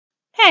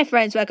Hi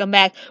friends, welcome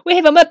back. We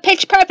have a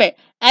Pitch Perfect.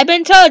 I've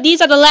been told these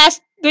are the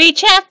last 3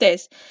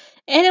 chapters.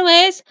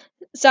 Anyways,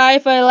 sorry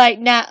for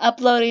not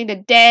uploading the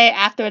day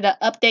after the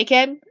update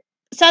came.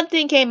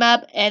 Something came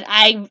up and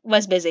I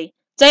was busy.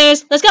 So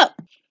anyways, let's go.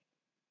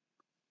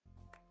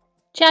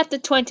 Chapter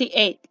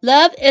 28.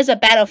 Love is a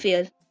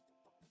Battlefield.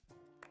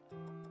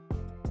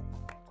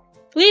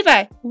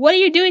 Levi, what are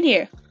you doing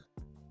here?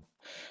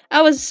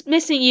 I was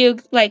missing you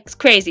like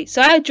crazy,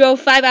 so I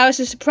drove 5 hours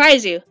to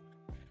surprise you.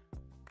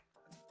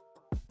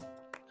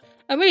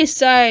 I'm really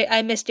sorry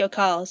I missed your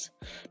calls,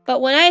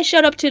 but when I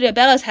showed up to the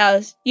Bella's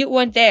house, you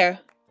weren't there.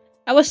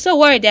 I was so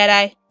worried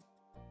that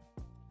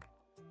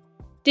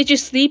Did you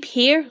sleep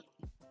here?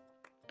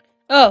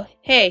 Oh,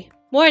 hey,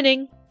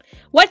 morning.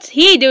 What's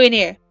he doing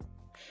here?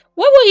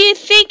 What were you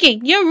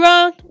thinking? You're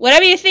wrong.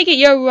 Whatever you're thinking,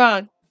 you're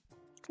wrong.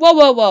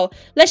 Whoa.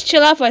 Let's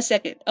chill out for a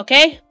second,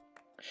 okay?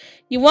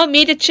 You want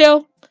me to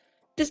chill?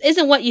 This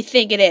isn't what you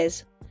think it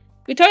is.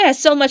 Victoria has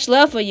so much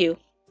love for you.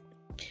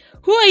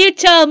 Who are you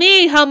telling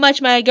me how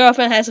much my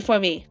girlfriend has for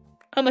me?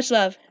 How much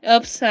love?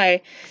 Oops,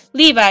 sorry.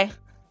 Levi,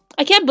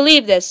 I can't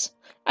believe this.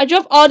 I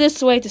drove all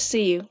this way to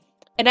see you,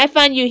 and I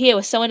found you here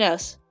with someone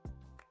else.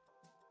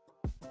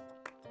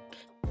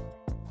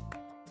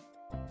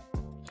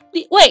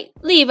 Wait,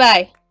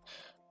 Levi.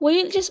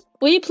 Will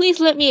you please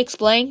let me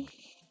explain?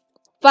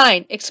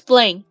 Fine,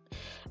 explain.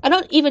 I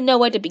don't even know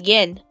where to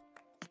begin.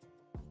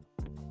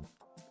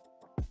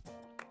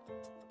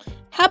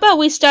 How about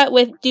we start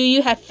with, do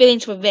you have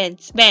feelings for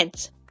Vance?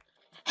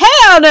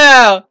 Hell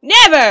no!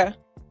 Never!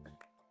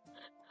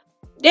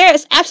 There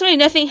is absolutely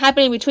nothing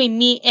happening between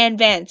me and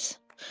Vance.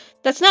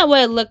 That's not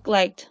what it looked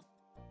like.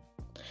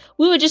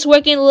 We were just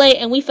working late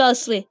and we fell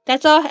asleep.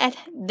 That's all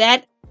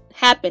that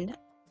happened.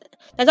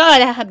 That's all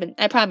that happened,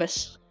 I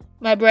promise.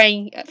 My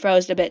brain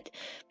froze a bit.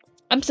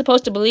 I'm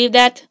supposed to believe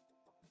that?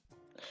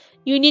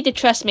 You need to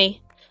trust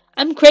me.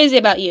 I'm crazy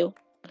about you.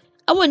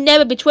 I would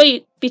never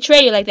betray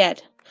you like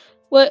that.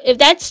 Well, if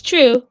that's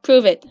true,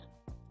 prove it.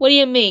 What do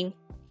you mean?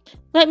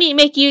 Let me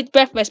make you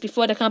breakfast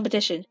before the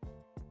competition.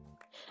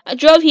 I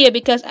drove here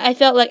because I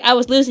felt like I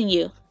was losing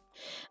you.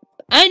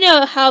 I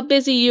know how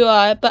busy you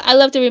are, but I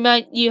love to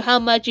remind you how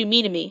much you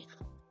mean to me.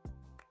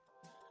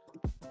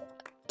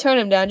 Turn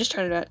him down, just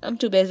turn him down. I'm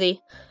too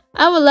busy.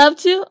 I would love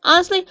to,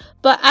 honestly,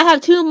 but I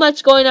have too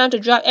much going on to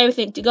drop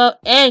everything to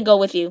go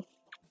with you.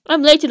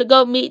 I'm late to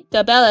go meet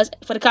the Bellas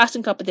for the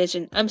costume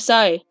competition. I'm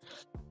sorry.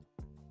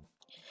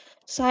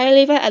 Sorry,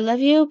 Levi, I love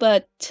you,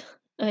 but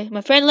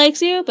my friend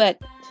likes you, but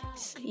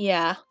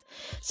yeah.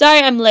 Sorry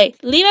I'm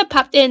late. Levi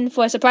popped in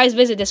for a surprise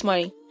visit this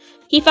morning.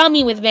 He found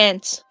me with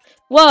Vance.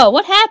 Whoa,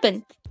 what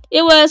happened?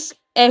 It was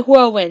a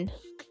whirlwind.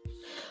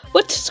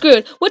 What's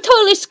screwed? We're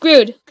totally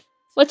screwed.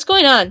 What's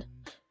going on?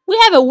 We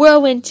have a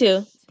whirlwind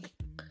too.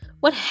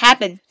 What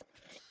happened?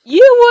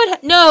 You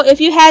would know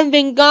if you hadn't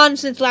been gone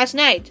since last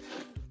night.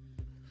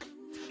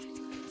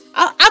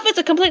 Our outfits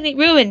are completely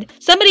ruined.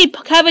 Somebody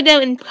covered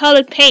them in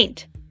colored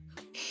paint.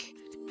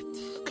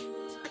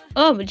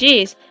 Oh,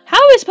 jeez. How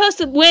are we supposed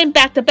to win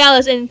back the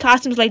Bellas in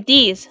costumes like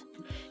these?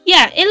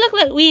 Yeah, it looked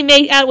like we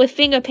made out with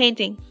finger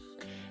painting.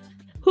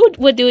 Who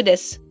would do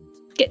this?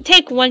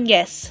 Take one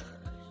guess.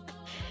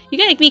 You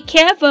gotta be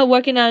careful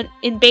working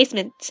in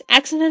basements.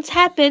 Accidents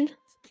happen.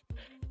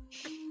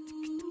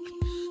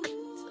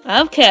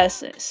 Of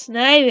course,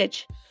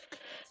 snipage.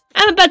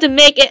 I'm about to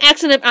make an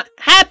accident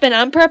happen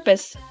on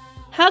purpose.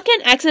 How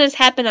can accidents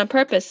happen on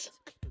purpose?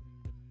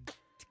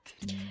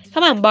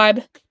 Come on,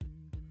 Barb.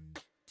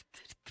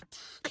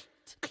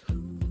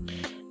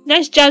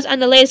 Nice jobs on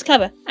the latest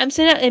cover. I'm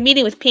setting up a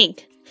meeting with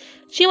Pink.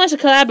 She wants to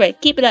collaborate.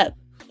 Keep it up.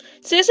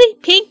 Seriously?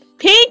 Pink?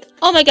 Pink?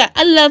 Oh my god,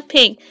 I love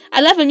Pink. I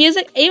love her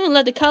music. I even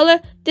love the color.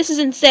 This is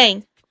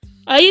insane.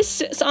 Are you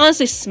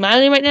honestly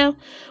smiling right now?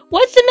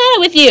 What's the matter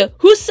with you?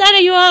 Whose side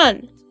are you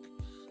on?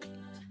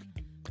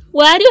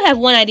 Well, I do have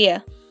one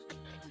idea.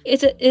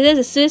 Is it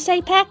a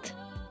suicide pact?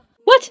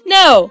 What?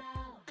 No!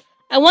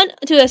 I went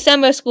to a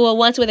summer school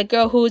once with a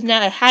girl who is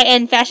now a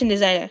high-end fashion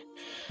designer.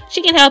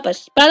 She can help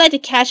us, but I'd like to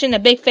cash in a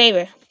big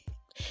favor.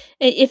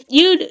 If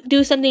you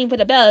do something for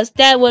the Bellas,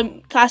 that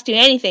wouldn't cost you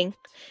anything.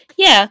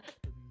 Yeah,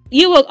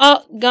 you were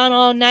gone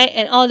all night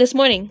and all this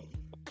morning.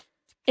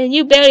 And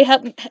you barely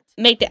helped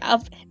make the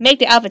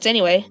outfits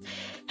anyway.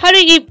 How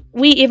do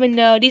we even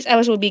know these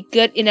outfits will be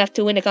good enough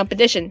to win the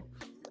competition?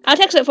 I'll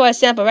text it for a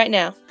sample right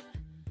now.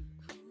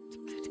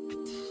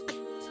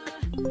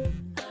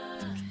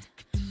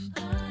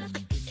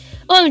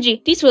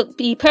 OMG, these will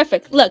be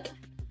perfect. Look.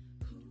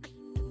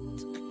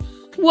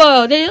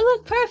 Whoa, they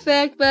look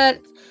perfect, but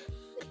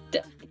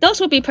those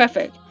would be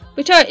perfect.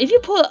 Victoria, if you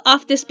pull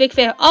off this big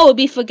favor, all will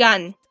be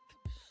forgotten.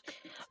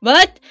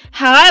 But,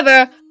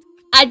 however,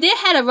 I did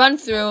have a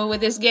run-through with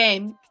this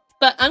game,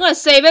 but I'm going to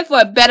save it for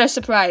a better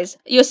surprise.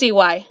 You'll see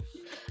why.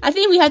 I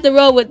think we have to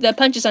roll with the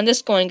punches on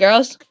this one,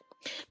 girls.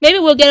 Maybe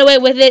we'll get away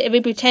with it if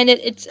we pretend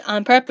it's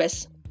on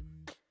purpose.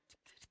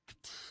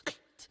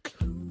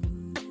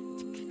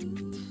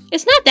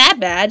 It's not that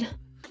bad.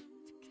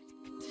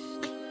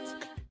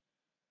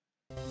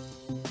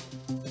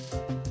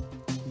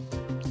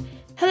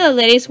 Hello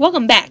ladies,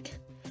 welcome back.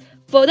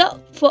 For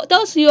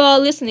those of you all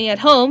listening at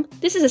home,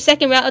 this is the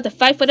second round of the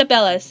fight for the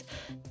Bellas.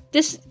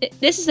 This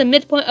is the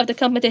midpoint of the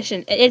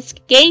competition, and it's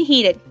getting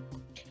heated.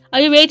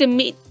 Are you ready to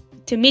meet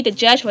the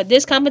judge for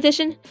this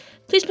competition?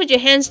 Please put your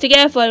hands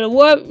together for the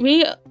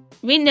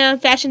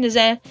world-renowned fashion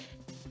designer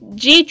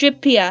G.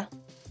 Dripia.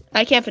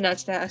 I can't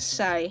pronounce that,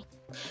 sorry.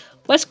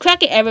 What's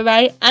cracking,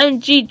 everybody?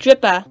 I'm G.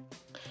 Drippa.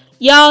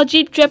 Y'all,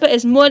 G. Drippa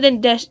is more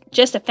than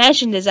just a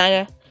fashion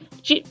designer.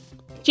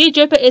 G.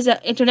 Drippa is an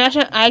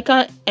international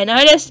icon, an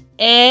artist,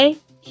 a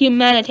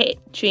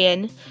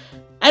humanitarian.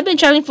 I've been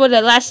traveling for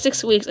the last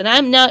 6 weeks, and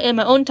I'm now in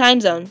my own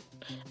time zone.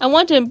 I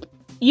want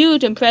you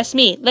to impress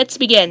me. Let's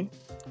begin.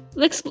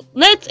 Let's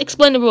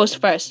explain the rules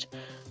first.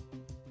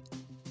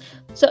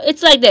 So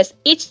it's like this.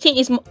 Each team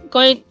is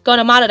going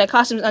to model their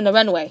costumes on the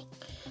runway.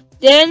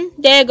 Then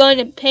they're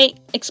going to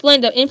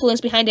explain the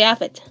influence behind the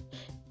outfit.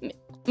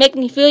 Make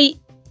me feel,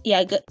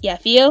 yeah, good, yeah,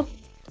 feel.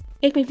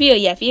 Make me feel,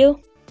 yeah,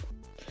 feel.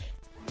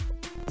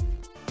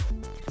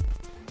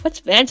 What's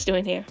Vance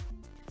doing here?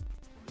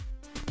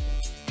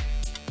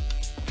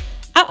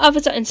 Our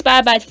outfits are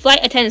inspired by flight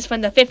attendants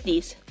from the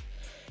 50s.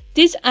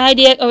 This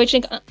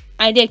original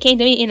idea came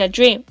to me in a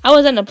dream. I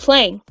was on a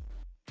plane.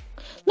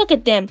 Look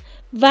at them,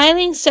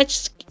 violating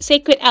such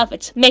sacred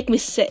outfits. Make me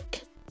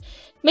sick.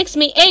 Makes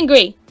me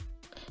angry.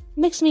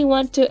 Makes me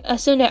want to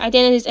assume their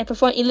identities and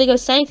perform illegal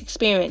science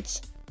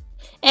experiments.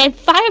 And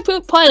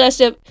fireproof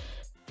polyester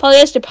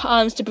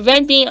palms to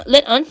prevent being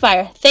lit on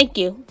fire. Thank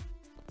you.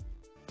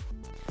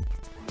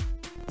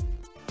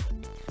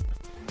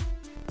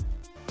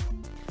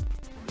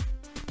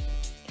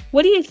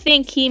 What do you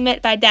think he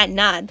meant by that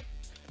nod?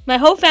 My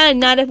whole family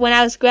nodded when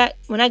I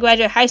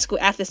graduated high school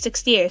after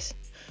 6 years.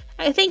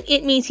 I think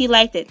it means he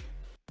liked it.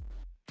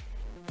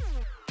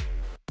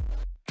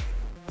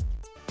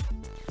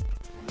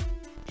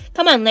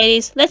 Come on,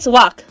 ladies, let's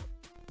walk.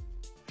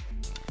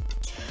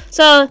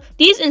 So,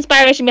 the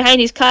inspiration behind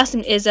these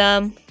costumes is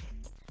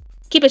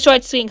keep it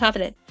short, sweet, and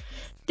confident.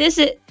 This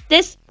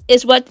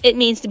is what it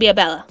means to be a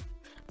Bella.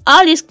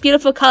 All these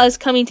beautiful colors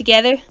coming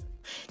together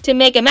to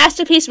make a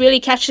masterpiece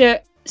really capture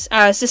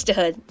our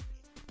sisterhood.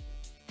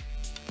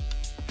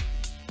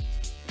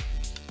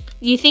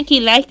 You think he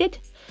liked it?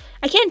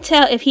 I can't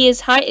tell if his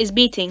heart is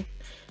beating.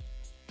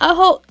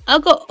 I'll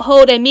go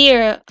hold a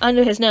mirror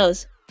under his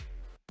nose.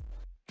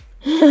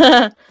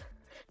 Thank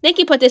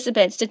you,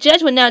 participants. The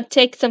judge will now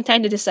take some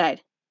time to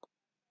decide.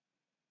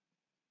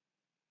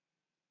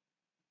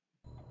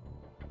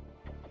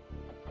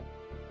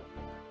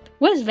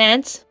 Where's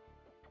Vance?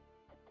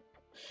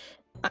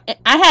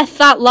 I had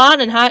thought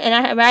long and hard, and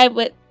I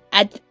arrived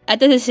at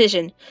the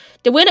decision.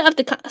 The winner of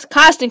the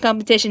costume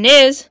competition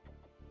is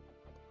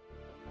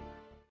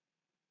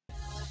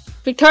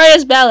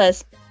Victoria's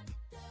Bellas.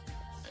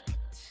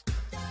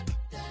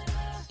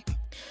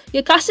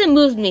 Your costume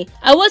moved me.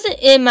 I wasn't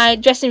in my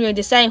dressing room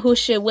deciding who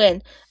should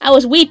win. I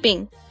was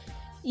weeping.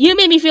 You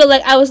made me feel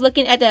like I was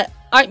looking at the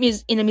art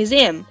in a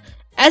museum.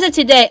 As of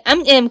today, I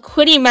am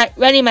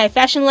running my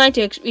fashion line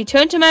to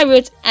return to my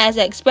roots as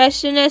an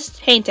expressionist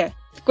painter.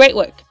 Great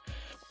work.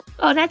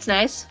 Oh, that's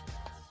nice.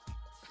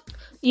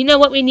 You know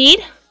what we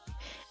need?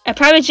 A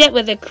private jet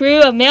with a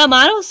crew of male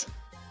models?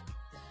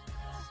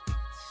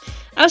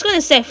 I was going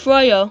to say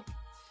Froyo.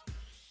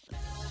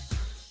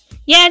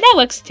 Yeah, that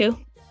works too.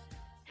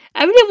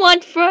 I really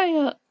want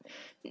Froyo.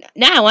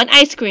 Now I want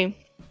ice cream.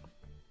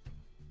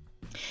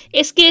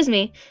 Excuse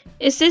me,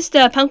 is this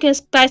the pumpkin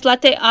spice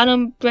latte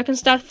autumn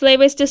Birkenstock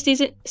flavor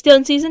still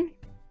in season?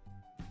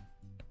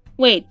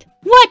 Wait,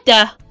 what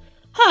the?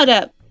 Hold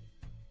up.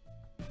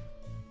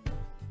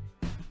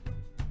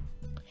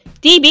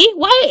 DB,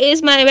 why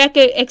is my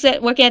record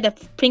exec working at the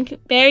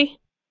Pinkberry?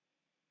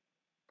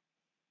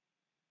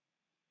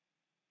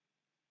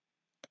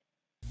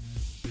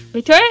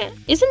 Victoria,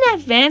 isn't that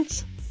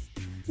Vance?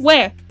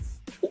 Where?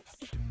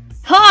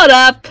 Hold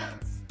up!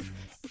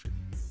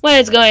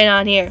 What is going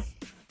on here?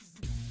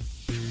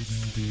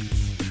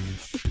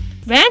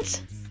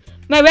 Vance?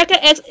 My record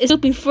ex is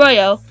scooping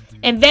Froyo,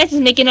 and Vance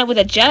is making up with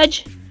a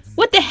judge?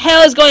 What the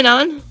hell is going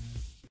on?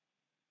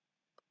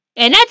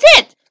 And that's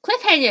it!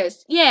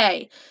 Cliffhangers!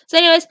 Yay! So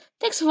anyways,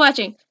 thanks for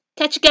watching.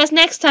 Catch you guys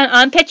next time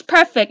on Pitch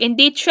Perfect,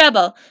 indeed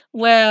Treble,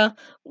 where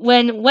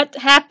what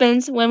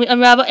happens when we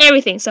unravel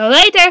everything. So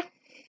later!